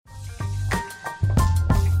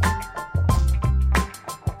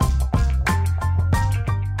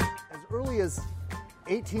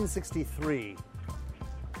1863,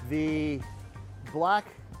 the black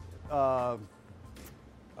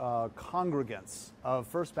congregants of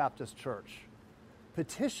First Baptist Church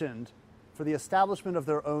petitioned for the establishment of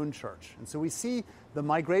their own church. And so we see the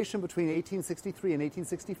migration between 1863 and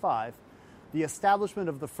 1865, the establishment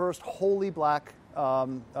of the first wholly black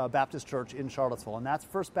Baptist church in Charlottesville, and that's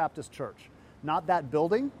First Baptist Church. Not that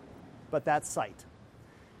building, but that site.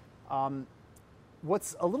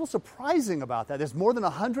 What's a little surprising about that, there's more than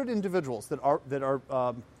 100 individuals that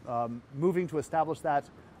are moving to establish that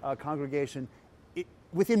congregation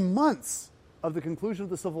within months of the conclusion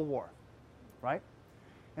of the Civil War, right?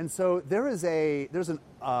 And so there's a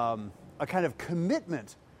kind of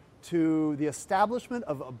commitment to the establishment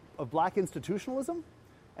of black institutionalism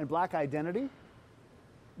and black identity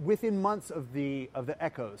within months of the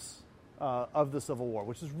echoes of the Civil War,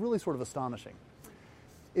 which is really sort of astonishing.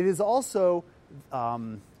 It is also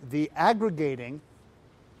the aggregating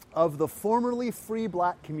of the formerly free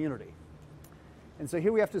black community. And so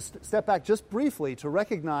here we have to step back just briefly to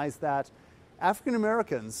recognize that African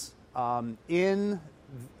Americans in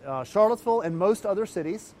Charlottesville and most other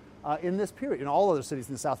cities in this period, in all other cities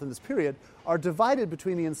in the South in this period, are divided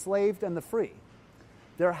between the enslaved and the free.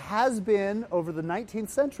 There has been, over the 19th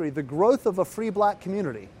century, the growth of a free black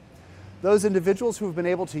community. Those individuals who have been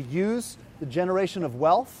able to use the generation of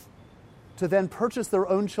wealth to then purchase their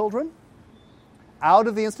own children out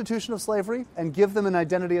of the institution of slavery and give them an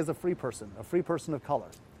identity as a free person of color,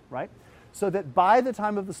 right? So that by the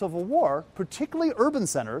time of the Civil War, particularly urban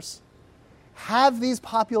centers have these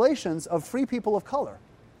populations of free people of color.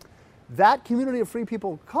 That community of free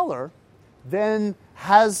people of color then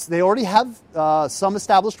they already have some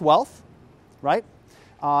established wealth, right?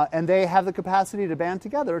 And they have the capacity to band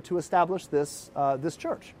together to establish this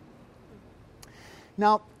church.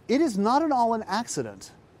 Now, it is not at all an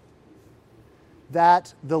accident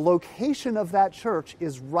that the location of that church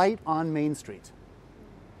is right on Main Street.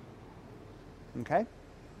 Okay?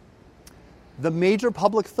 The major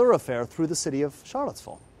public thoroughfare through the city of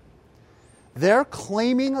Charlottesville. They're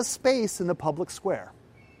claiming a space in the public square.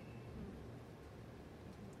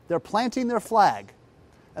 They're planting their flag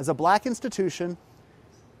as a black institution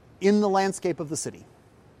in the landscape of the city.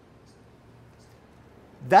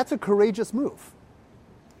 That's a courageous move.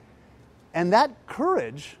 And that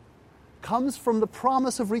courage comes from the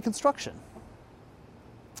promise of Reconstruction.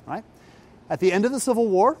 Right? At the end of the Civil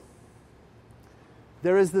War,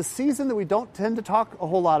 there is this season that we don't tend to talk a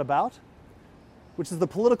whole lot about, which is the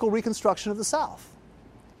political reconstruction of the South.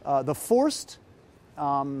 The forced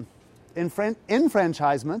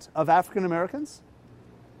enfranchisement of African Americans,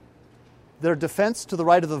 their defense to the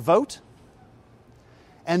right of the vote,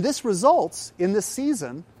 and this results in this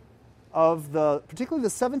season of particularly the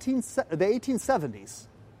 1870s,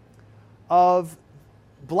 of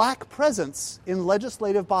black presence in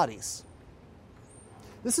legislative bodies.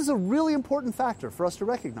 This is a really important factor for us to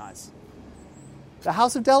recognize. The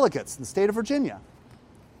House of Delegates in the state of Virginia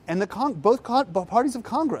and both parties of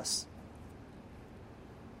Congress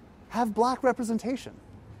have black representation.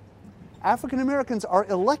 African Americans are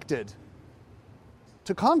elected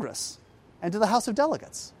to Congress and to the House of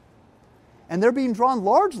Delegates. And they're being drawn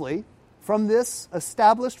largely from this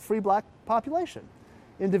established free black population.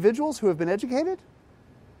 Individuals who have been educated,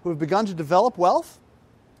 who have begun to develop wealth,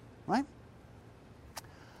 right?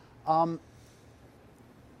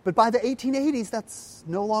 But by the 1880s, that's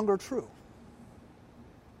no longer true.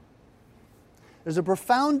 There's a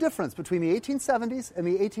profound difference between the 1870s and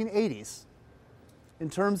the 1880s in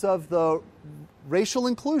terms of the racial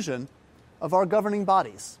inclusion of our governing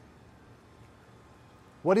bodies.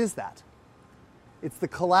 What is that? It's the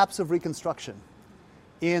collapse of Reconstruction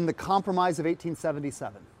in the Compromise of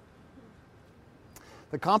 1877.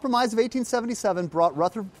 The Compromise of 1877 brought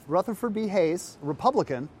Rutherford B. Hayes, a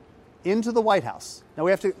Republican, into the White House. Now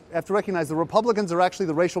we have to recognize the Republicans are actually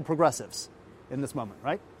the racial progressives in this moment,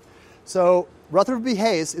 right? So Rutherford B.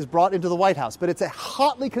 Hayes is brought into the White House, but it's a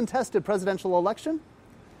hotly contested presidential election,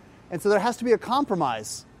 and so there has to be a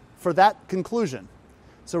compromise for that conclusion.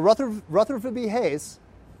 So Rutherford B. Hayes,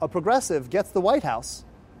 a progressive, gets the White House,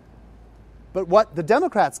 but what the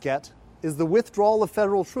Democrats get is the withdrawal of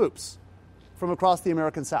federal troops from across the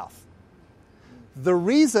American South. The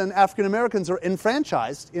reason African Americans are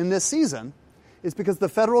enfranchised in this season is because the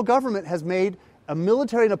federal government has made a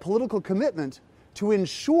military and a political commitment to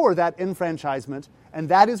ensure that enfranchisement, and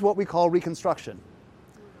that is what we call Reconstruction.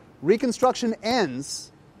 Reconstruction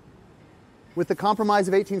ends with the Compromise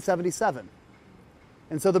of 1877.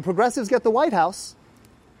 And so the progressives get the White House,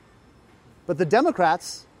 but the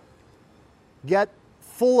Democrats get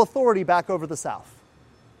full authority back over the South.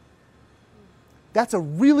 That's a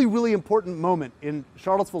really, really important moment in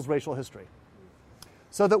Charlottesville's racial history.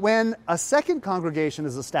 So that when a second congregation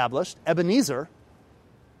is established, Ebenezer,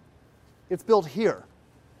 it's built here.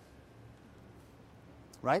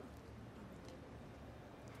 Right?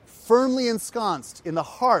 Firmly ensconced in the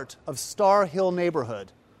heart of Star Hill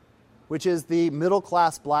neighborhood, which is the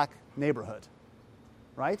middle-class black neighborhood.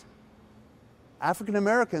 Right? African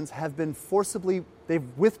Americans have been they've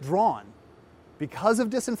withdrawn. Because of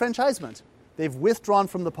disenfranchisement, they've withdrawn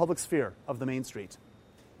from the public sphere of the main street.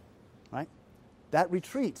 Right? That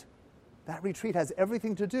retreat has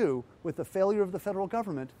everything to do with the failure of the federal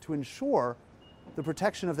government to ensure the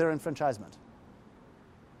protection of their enfranchisement.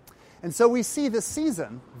 And so we see this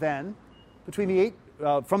season then between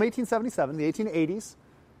from 1877, the 1880s,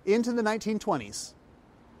 into the 1920s,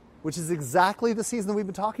 which is exactly the season that we've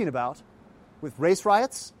been talking about, with race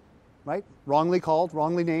riots, right?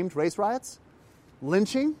 Wrongly named race riots,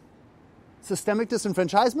 lynching, systemic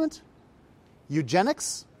disenfranchisement,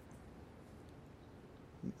 eugenics.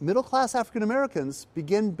 Middle-class African Americans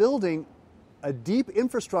begin building a deep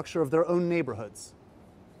infrastructure of their own neighborhoods.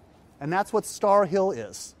 And that's what Star Hill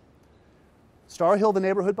is. Star Hill, the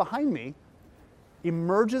neighborhood behind me,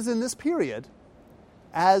 emerges in this period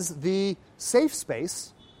as the safe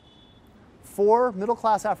space for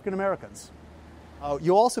middle-class African Americans.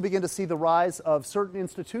 You'll also begin to see the rise of certain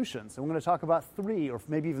institutions, and we're going to talk about 3 or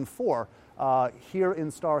maybe even 4 here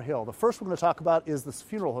in Star Hill. The first we're going to talk about is this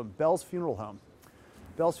funeral home, Bell's Funeral Home.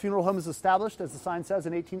 Bell's Funeral Home is established, as the sign says,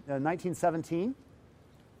 in 1917.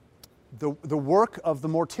 The work of the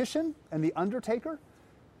mortician and the undertaker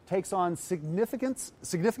takes on significant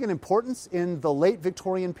importance in the late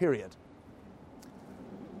Victorian period.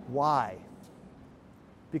 Why?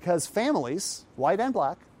 Because families, white and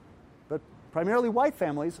black, but primarily white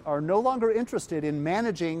families, are no longer interested in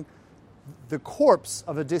managing the corpse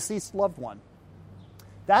of a deceased loved one.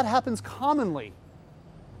 That happens commonly,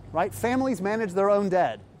 right? Families manage their own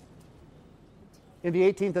dead in the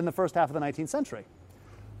 18th and the first half of the 19th century.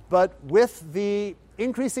 But with the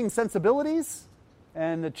increasing sensibilities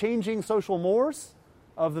and the changing social mores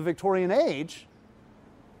of the Victorian age,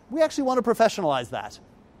 we actually want to professionalize that,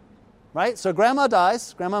 right? So grandma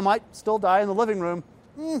dies. Grandma might still die in the living room.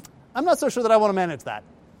 I'm not so sure that I want to manage that.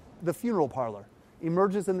 The funeral parlor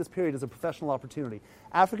emerges in this period as a professional opportunity.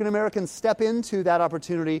 African Americans step into that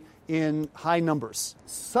opportunity in high numbers,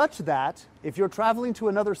 such that if you're traveling to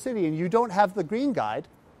another city and you don't have the Green Guide,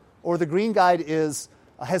 or the Green Guide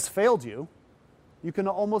has failed you, you can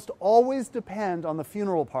almost always depend on the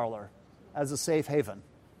funeral parlor as a safe haven,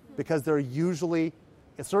 because they're usually,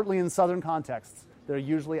 certainly in southern contexts, they're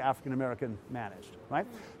usually African American managed, right?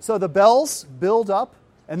 So the Bells build up,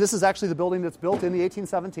 and this is actually the building that's built in the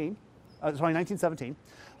 1917.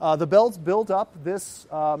 The Bells build up this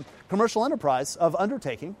commercial enterprise of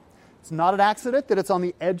undertaking. It's not an accident that it's on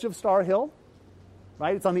the edge of Star Hill,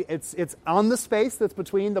 right? It's on the space that's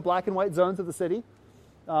between the black and white zones of the city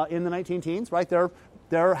in the 19-teens, right?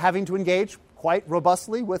 They're having to engage quite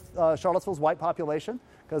robustly with Charlottesville's white population,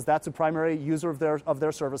 because that's a primary user of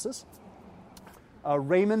their services.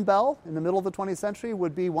 Raymond Bell, in the middle of the 20th century,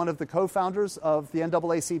 would be one of the co-founders of the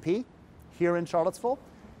NAACP here in Charlottesville.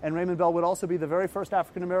 And Raymond Bell would also be the very first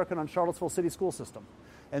African American on Charlottesville city school system.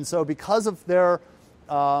 And so because of their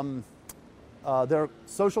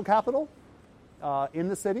social capital in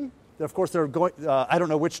the city, of course they're going, I don't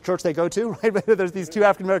know which church they go to, right? But there's these 2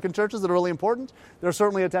 African American churches that are really important. They're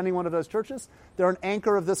certainly attending one of those churches. They're an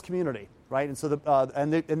anchor of this community, right? And so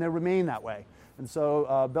they remain that way. And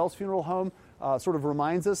so Bell's Funeral Home sort of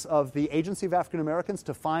reminds us of the agency of African Americans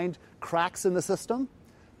to find cracks in the system,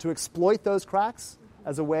 to exploit those cracks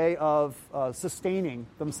as a way of sustaining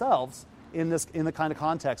themselves in the kind of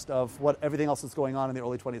context of what everything else that's going on in the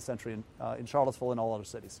early 20th century in Charlottesville and all other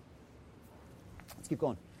cities. Let's keep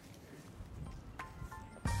going.